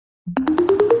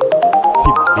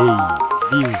Cimei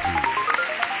Music.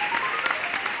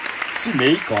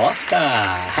 Cimei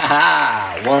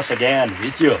Costa. Once again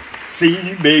with you.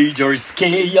 C major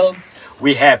scale.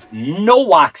 We have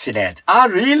no accident. Ah,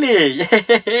 really?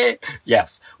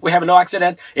 Yes, we have no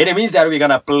accident. It means that we're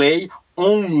gonna play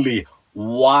only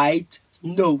white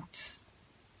notes.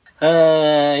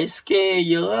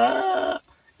 Scale.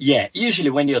 Yeah,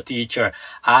 usually when your teacher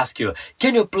asks you,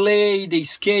 can you play the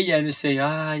scale? And you say,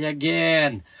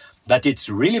 again. But it's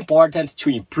really important to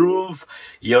improve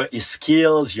your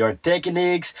skills, your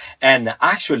techniques, and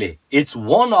actually, it's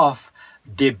one of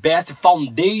the best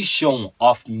foundation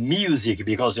of music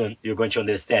because you're going to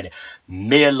understand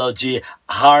melody,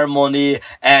 harmony,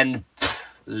 and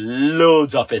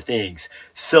loads of things.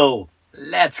 So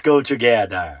let's go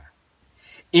together.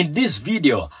 In this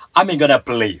video, I'm gonna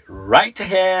play right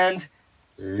hand,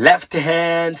 left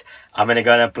hand. I'm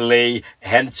gonna play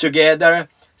hand together,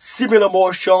 similar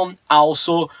motion,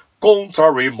 also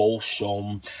contrary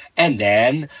motion. And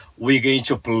then we're going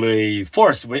to play,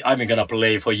 first I'm gonna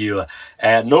play for you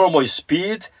normal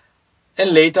speed,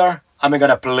 and later I'm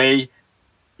gonna play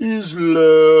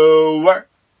slower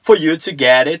for you to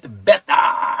get it better.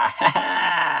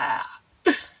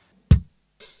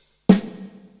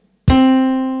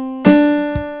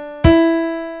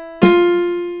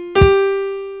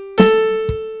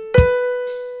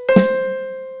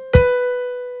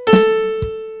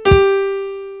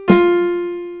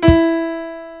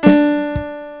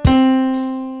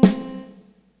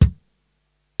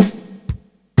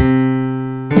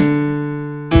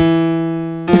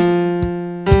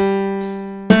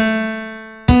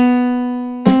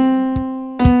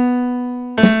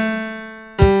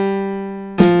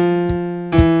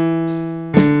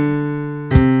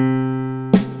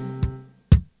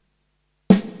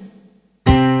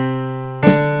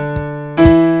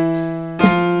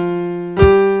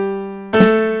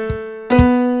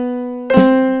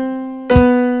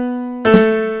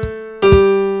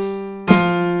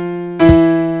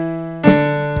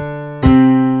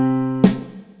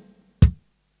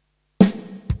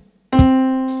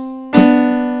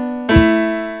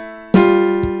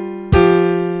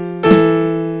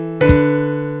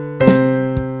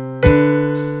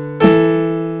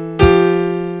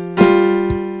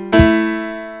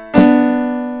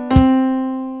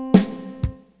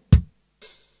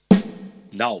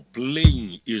 Now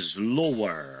playing is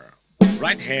lower.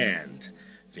 Right hand.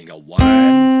 Finger 1,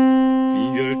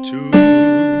 finger 2,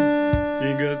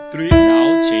 finger 3.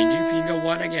 Now changing finger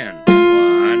 1 again.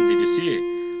 1, did you see?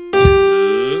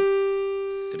 2,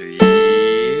 3,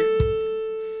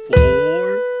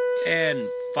 4, and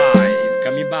 5.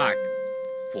 Coming back.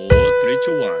 4, 3,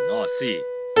 2, 1. Oh, see.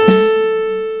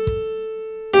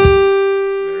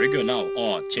 Very good. Now,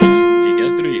 changing finger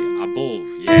 3. Above.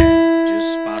 Yeah,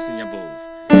 just passing above.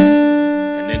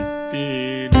 And then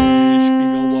finish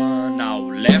finger 1. Now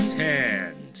left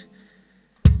hand.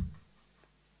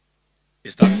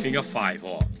 Start finger 5.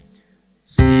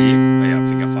 See? Yeah,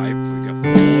 finger 5, finger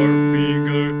 4,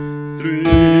 finger 3,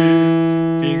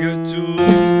 finger 2,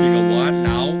 finger 1.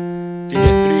 Now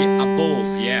finger 3 above.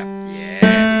 Yeah,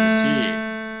 you see?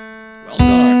 Well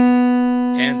done.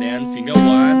 And then finger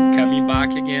 1 coming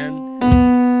back again.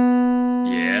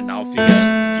 Yeah, now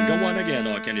finger 1 again.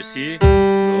 Can you see?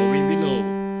 Going below.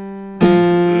 2,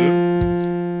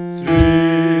 3,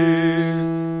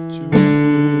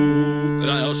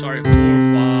 2. Sorry, 4, 5.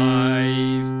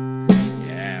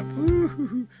 Yeah.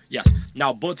 Yes.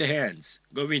 Now both hands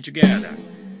going together.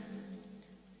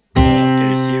 Can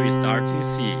you see? We start in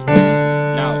C.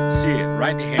 Now see,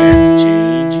 right hand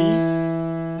changing.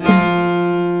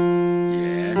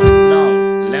 Yeah. Now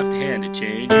left hand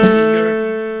changing finger.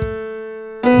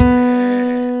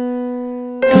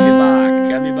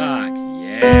 Coming back.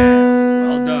 Yeah,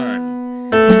 well done.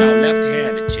 Now left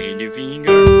hand, changing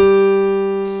finger.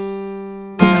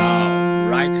 Now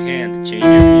right hand,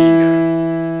 changing finger.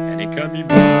 And it coming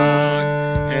back,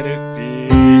 and it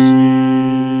finishing.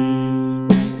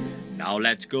 Now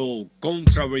let's go,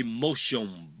 contrary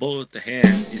motion, both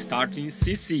hands, starting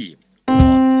CC. C,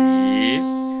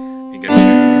 finger 2,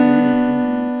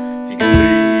 finger 3,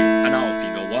 and now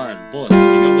finger 1, both,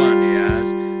 finger 1, yes.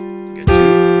 Finger 2.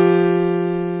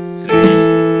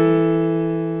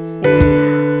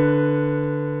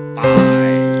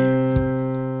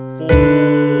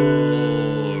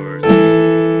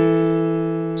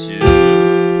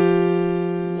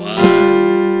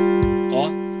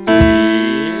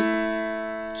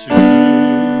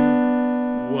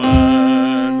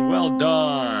 1. Well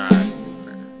done.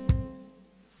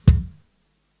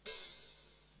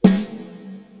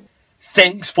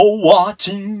 Thanks for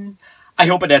watching. I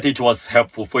hope that it was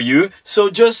helpful for you. So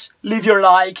just leave your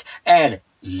like and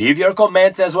leave your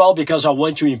comments as well, because I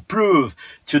want to improve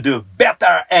to do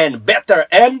better and better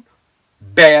and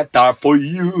better for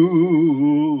you.